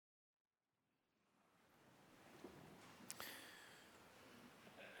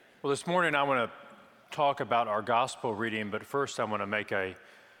Well, this morning I want to talk about our gospel reading, but first I want to make a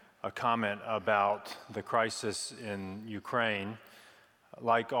comment about the crisis in Ukraine.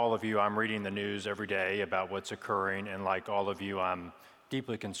 Like all of you, I'm reading the news every day about what's occurring, and like all of you, I'm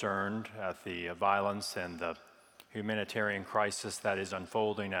deeply concerned at the violence and the humanitarian crisis that is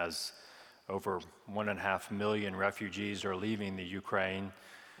unfolding as over 1.5 million refugees are leaving the Ukraine.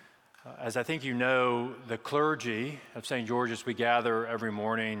 As I think you know, the clergy of St. George's, we gather every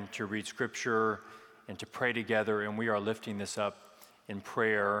morning to read Scripture and to pray together, and we are lifting this up in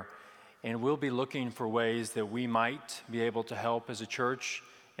prayer. And we'll be looking for ways that we might be able to help as a church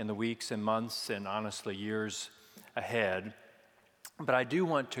in the weeks and months and honestly years ahead. But I do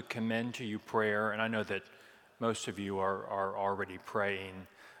want to commend to you prayer, and I know that most of you are already praying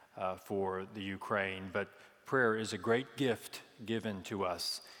for the Ukraine, but prayer is a great gift given to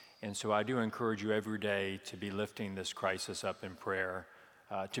us. And so I do encourage you every day to be lifting this crisis up in prayer,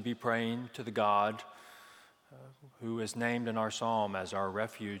 to be praying to the God who is named in our psalm as our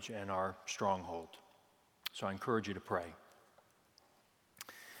refuge and our stronghold. So I encourage you to pray.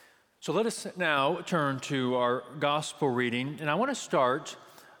 So let us now turn to our gospel reading, and I want to start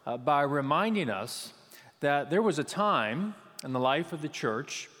by reminding us that there was a time in the life of the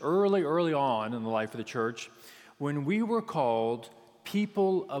church, early on in the life of the church, when we were called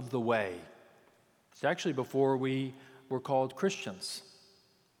people of the way. It's actually before we were called Christians.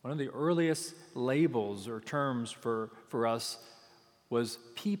 One of the earliest labels or terms for us was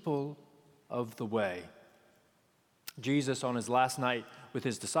people of the way. Jesus, on his last night with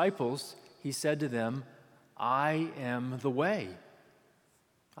his disciples, he said to them, "I am the way.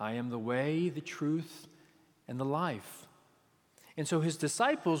 I am the way, the truth, and the life." And so his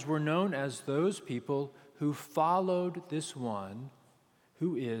disciples were known as those people who followed this one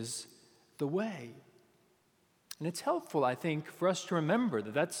who is the way. And it's helpful, I think, for us to remember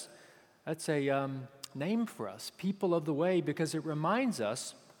that that's a name for us, people of the way, because it reminds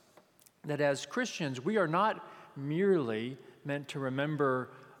us that as Christians, we are not merely meant to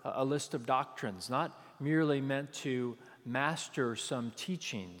remember a list of doctrines, not merely meant to master some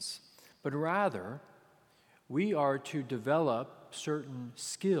teachings, but rather we are to develop certain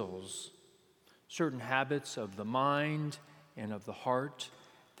skills, certain habits of the mind and of the heart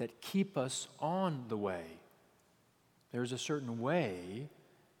that keep us on the way. There's a certain way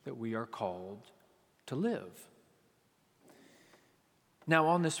that we are called to live. Now,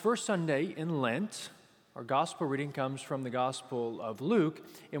 on this first Sunday in Lent, our gospel reading comes from the Gospel of Luke,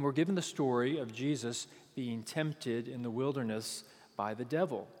 and we're given the story of Jesus being tempted in the wilderness by the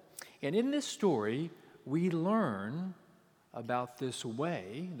devil. And in this story, we learn about this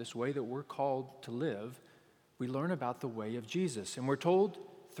way that we're called to live. We learn about the way of Jesus. And we're told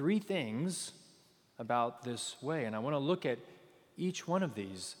three things about this way. And I want to look at each one of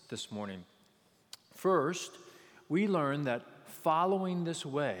these this morning. First, we learn that following this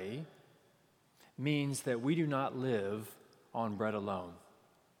way means that we do not live on bread alone.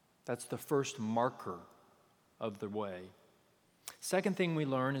 That's the first marker of the way. Second thing we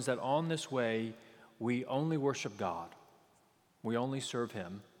learn is that on this way, we only worship God. We only serve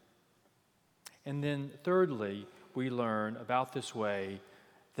Him. And then thirdly, we learn about this way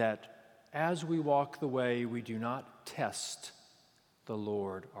that as we walk the way, we do not test the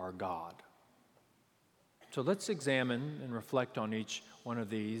Lord our God. So let's examine and reflect on each one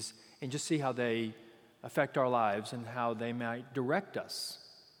of these and just see how they affect our lives and how they might direct us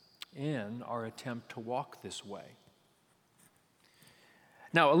in our attempt to walk this way.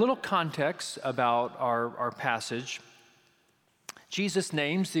 Now, a little context about our passage. Jesus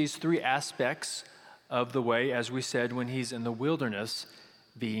names these three aspects of the way, as we said, when he's in the wilderness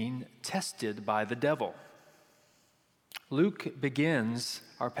being tested by the devil. Luke begins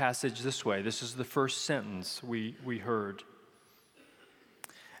our passage this way. This is the first sentence we heard.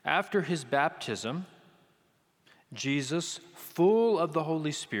 After his baptism, Jesus, full of the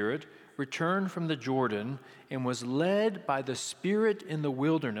Holy Spirit, returned from the Jordan and was led by the Spirit in the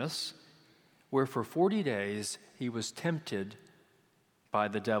wilderness, where for 40 days he was tempted by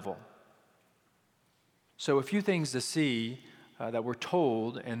the devil. So a few things to see that we're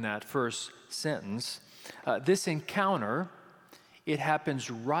told in that first sentence. This encounter, it happens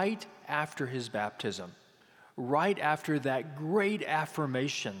right after his baptism, right after that great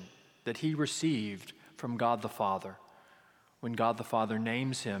affirmation that he received from God the Father, when God the Father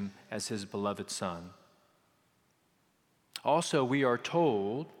names him as his beloved Son. Also, we are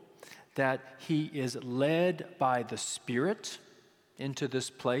told that he is led by the Spirit into this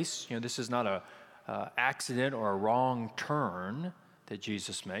place. This is not a accident or a wrong turn that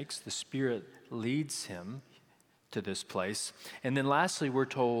Jesus makes. The Spirit leads him to this place. And then lastly, we're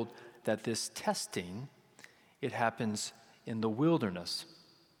told that this testing, it happens in the wilderness.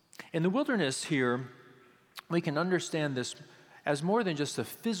 In the wilderness here, we can understand this as more than just a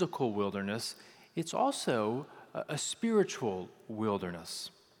physical wilderness. It's also a spiritual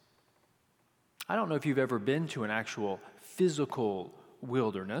wilderness. I don't know if you've ever been to an actual physical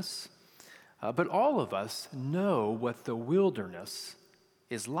wilderness, but all of us know what the wilderness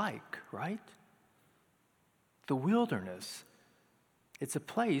is like, right? The wilderness, it's a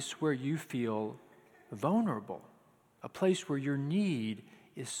place where you feel vulnerable, a place where your need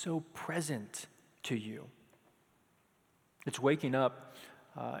is so present to you. It's waking up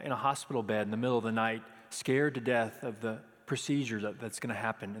in a hospital bed in the middle of the night, scared to death of the procedure that's going to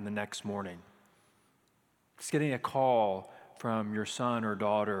happen in the next morning. It's getting a call from your son or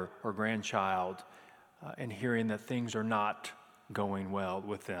daughter or grandchild and hearing that things are not going well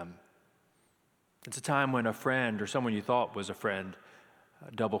with them. It's a time when a friend or someone you thought was a friend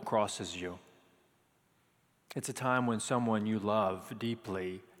double crosses you. It's a time when someone you love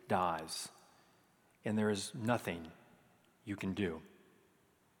deeply dies, and there is nothing you can do.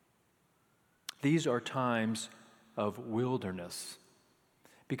 These are times of wilderness,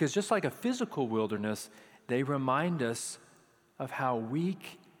 because just like a physical wilderness, they remind us of how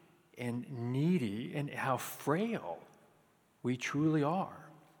weak and needy and how frail we truly are.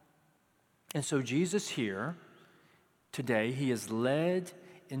 And so Jesus here, today, he is led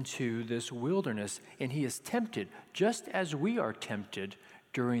into this wilderness, and he is tempted just as we are tempted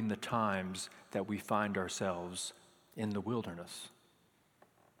during the times that we find ourselves in the wilderness.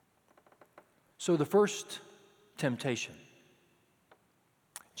 So the first temptation,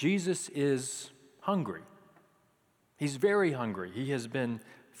 Jesus is hungry. He's very hungry. He has been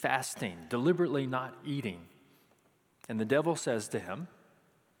fasting, deliberately not eating. And the devil says to him,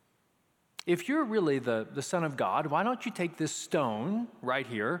 if you're really the Son of God, why don't you take this stone right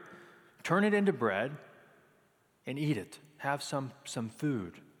here, turn it into bread, and eat it? Have some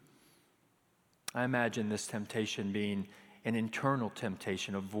food. I imagine this temptation being an internal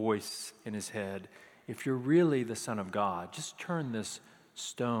temptation, a voice in his head. If you're really the Son of God, just turn this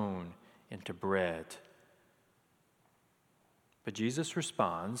stone into bread. But Jesus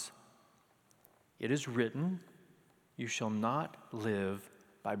responds, it is written, you shall not live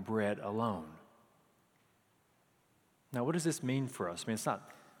by bread alone. Now, what does this mean for us? I mean, it's not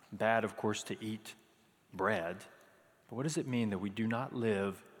bad, of course, to eat bread, but what does it mean that we do not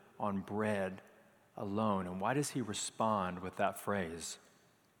live on bread alone? And why does he respond with that phrase?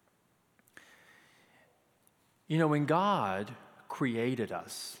 You know, when God created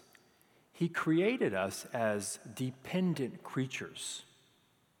us, he created us as dependent creatures,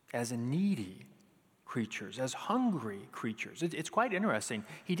 as needy creatures, as hungry creatures. It's quite interesting.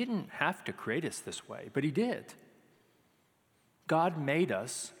 He didn't have to create us this way, but he did. God made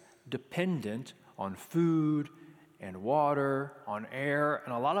us dependent on food and water, on air,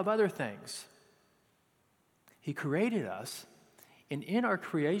 and a lot of other things. He created us, and in our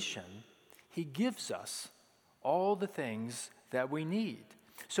creation, he gives us all the things that we need.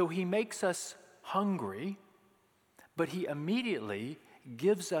 So he makes us hungry, but he immediately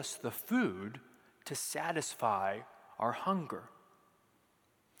gives us the food to satisfy our hunger.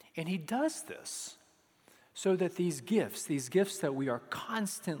 And he does this so that these gifts that we are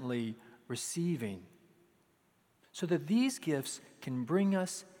constantly receiving, so that these gifts can bring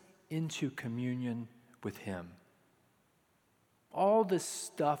us into communion with him. All this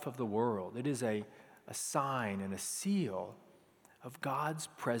stuff of the world, it is a sign and a seal of God's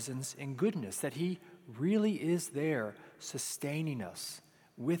presence and goodness, that he really is there sustaining us,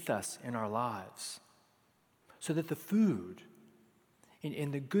 with us in our lives, so that the food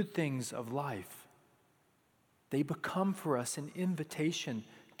and the good things of life, they become for us an invitation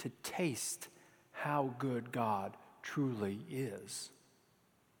to taste how good God truly is.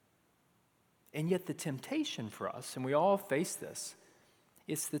 And yet the temptation for us, and we all face this,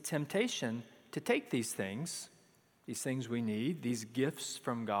 it's the temptation to take these things we need, these gifts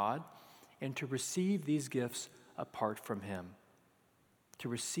from God, and to receive these gifts apart from him. To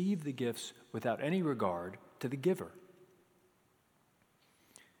receive the gifts without any regard to the giver.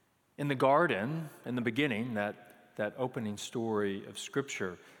 In the garden, in the beginning, that opening story of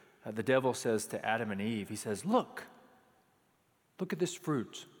Scripture, the devil says to Adam and Eve, he says, look at this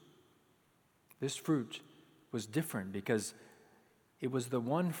fruit. This fruit was different because it was the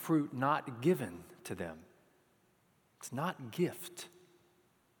one fruit not given to them. It's not gift.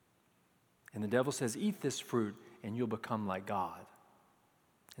 And the devil says, eat this fruit and you'll become like God.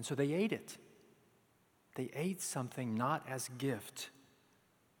 And so they ate it. They ate something not as gift.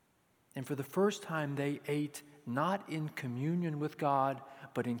 And for the first time, they ate not in communion with God,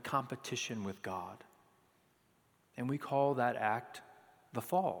 but in competition with God. And we call that act the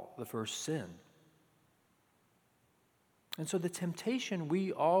fall, the first sin. And so the temptation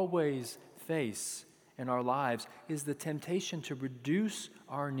we always face in our lives is the temptation to reduce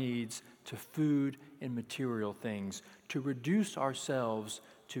our needs to food and material things, to reduce ourselves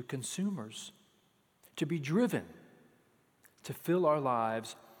to consumers, to be driven to fill our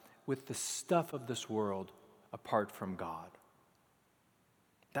lives with the stuff of this world apart from God.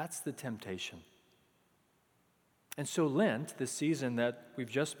 That's the temptation. And so Lent, the season that we've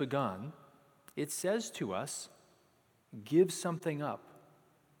just begun, it says to us, give something up.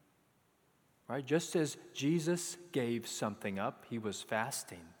 Right? Just as Jesus gave something up, he was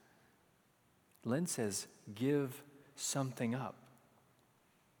fasting. Lent says, give something up.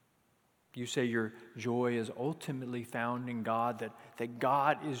 You say your joy is ultimately found in God, that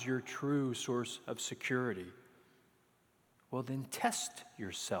God is your true source of security. Well, then test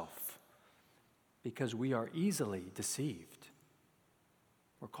yourself, because we are easily deceived.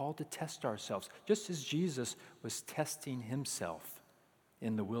 We're called to test ourselves, just as Jesus was testing himself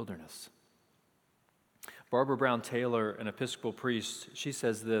in the wilderness. Barbara Brown Taylor, an Episcopal priest, she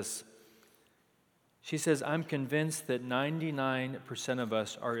says this. She says, I'm convinced that 99% of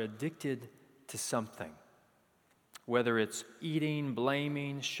us are addicted to something, whether it's eating,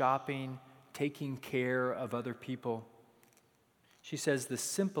 blaming, shopping, taking care of other people. She says the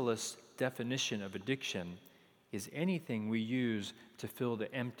simplest definition of addiction is anything we use to fill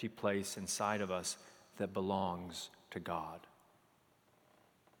the empty place inside of us that belongs to God.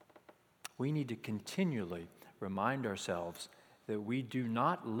 We need to continually remind ourselves that we do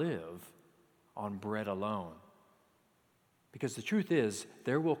not live on bread alone. Because the truth is,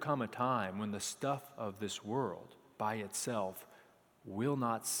 there will come a time when the stuff of this world by itself will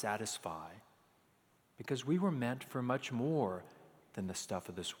not satisfy. Because we were meant for much more than the stuff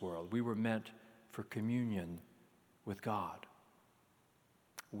of this world. We were meant for communion with God.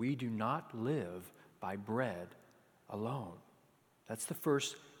 We do not live by bread alone. That's the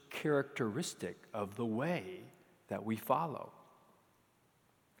first characteristic of the way that we follow.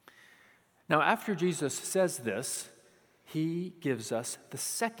 Now, after Jesus says this, he gives us the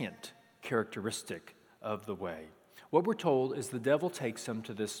second characteristic of the way. What we're told is the devil takes him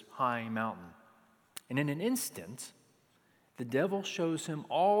to this high mountain. And in an instant, the devil shows him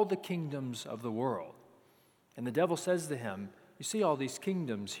all the kingdoms of the world. And the devil says to him, you see all these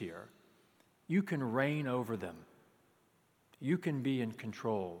kingdoms here. You can reign over them. You can be in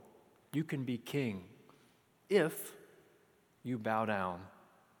control. You can be king if you bow down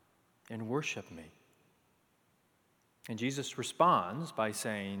and worship me. And Jesus responds by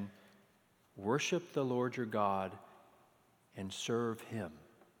saying, worship the Lord your God and serve him.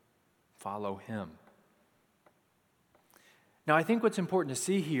 Follow him. Now, I think what's important to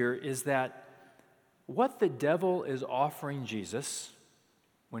see here is that what the devil is offering Jesus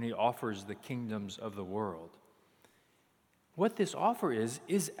when he offers the kingdoms of the world, what this offer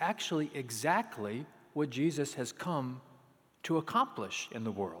is actually exactly what Jesus has come to accomplish in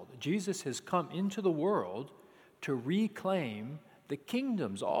the world. Jesus has come into the world to reclaim the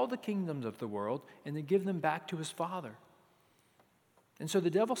kingdoms, all the kingdoms of the world, and to give them back to his Father. And so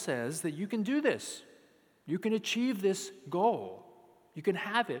the devil says that you can do this. You can achieve this goal. You can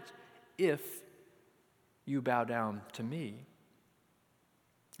have it if you bow down to me.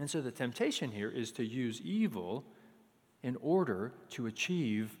 And so the temptation here is to use evil in order to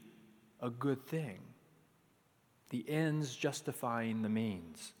achieve a good thing. The ends justifying the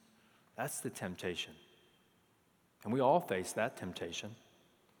means. That's the temptation. And we all face that temptation.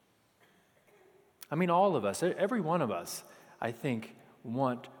 I mean, all of us, every one of us, I think,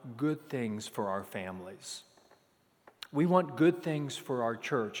 want good things for our families. We want good things for our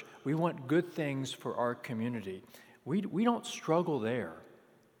church. We want good things for our community. We don't struggle there.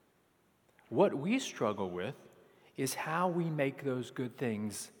 What we struggle with is how we make those good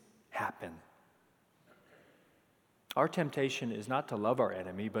things happen. Our temptation is not to love our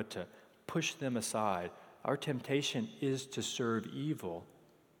enemy, but to push them aside. Our temptation is to serve evil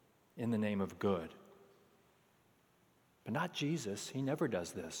in the name of good. But not Jesus. He never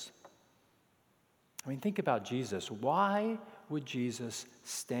does this. I mean, think about Jesus. Why would Jesus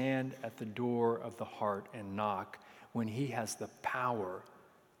stand at the door of the heart and knock when he has the power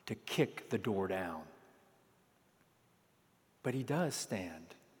to kick the door down? But he does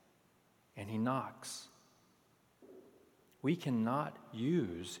stand, and he knocks. We cannot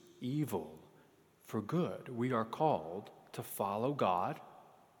use evil for good. We are called to follow God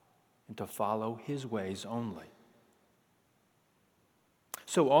and to follow his ways only.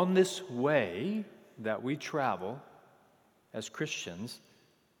 So on this way that we travel as Christians,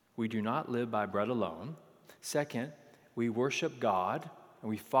 we do not live by bread alone. Second, we worship God and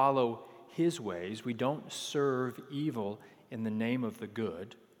we follow His ways. We don't serve evil in the name of the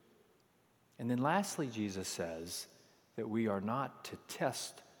good. And then lastly, Jesus says that we are not to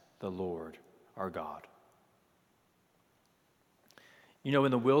test the Lord our God. You know,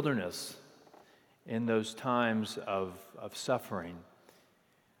 in the wilderness, in those times of suffering,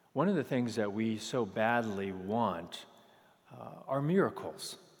 one of the things that we so badly want are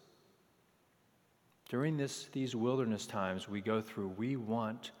miracles. During these wilderness times we go through, we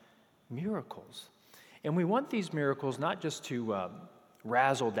want miracles. And we want these miracles not just to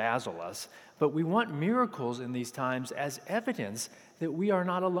razzle-dazzle us, but we want miracles in these times as evidence that we are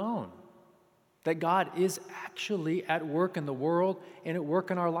not alone, that God is actually at work in the world and at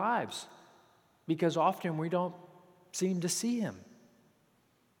work in our lives, because often we don't seem to see Him.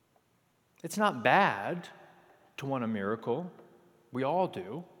 It's not bad to want a miracle. We all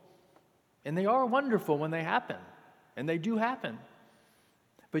do. And they are wonderful when they happen, and they do happen.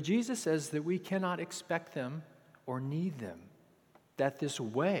 But Jesus says that we cannot expect them or need them, that this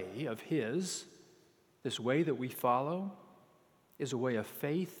way of His, this way that we follow, is a way of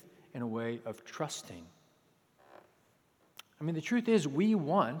faith and a way of trusting. I mean, the truth is we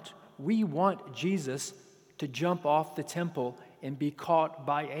want Jesus to jump off the temple and be caught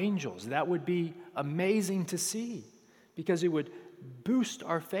by angels. That would be amazing to see because it would boost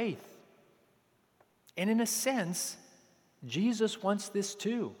our faith. And in a sense, Jesus wants this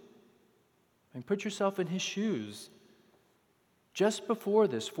too. I mean, put yourself in His shoes. Just before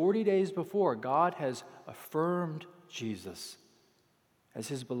this, 40 days before, God has affirmed Jesus as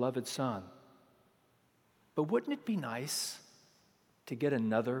His beloved Son. But wouldn't it be nice to get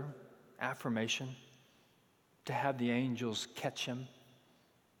another affirmation, to have the angels catch Him?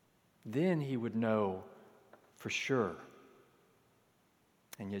 Then He would know for sure.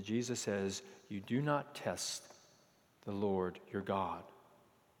 And yet Jesus says, you do not test the Lord your God.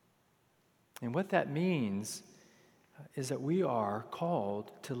 And what that means is that we are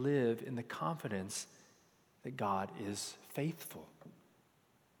called to live in the confidence that God is faithful.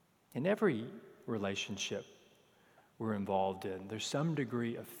 In every relationship we're involved in, there's some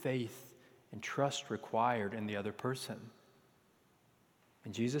degree of faith and trust required in the other person.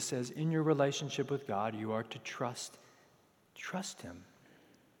 And Jesus says, in your relationship with God, you are to trust Him,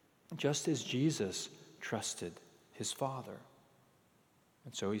 just as Jesus trusted His Father.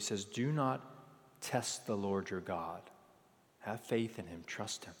 And so He says, do not test the Lord your God. Have faith in Him.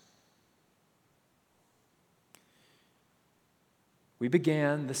 Trust Him. We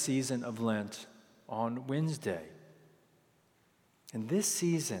began the season of Lent on Wednesday. And this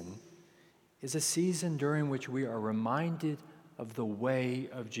season is a season during which we are reminded of the way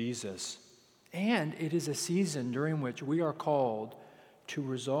of Jesus. And it is a season during which we are called to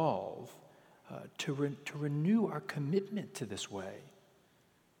resolve, to renew our commitment to this way,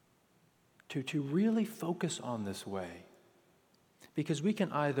 to really focus on this way. Because we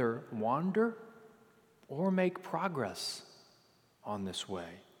can either wander or make progress on this way.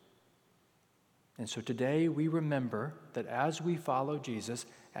 And so today we remember that as we follow Jesus,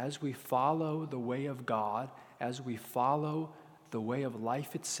 as we follow the way of God, as we follow the way of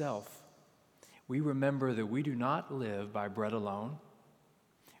life itself, we remember that we do not live by bread alone.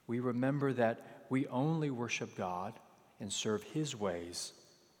 We remember that we only worship God and serve His ways.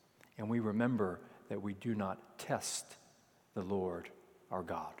 And we remember that we do not test the Lord our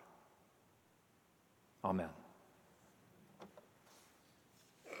God. Amen.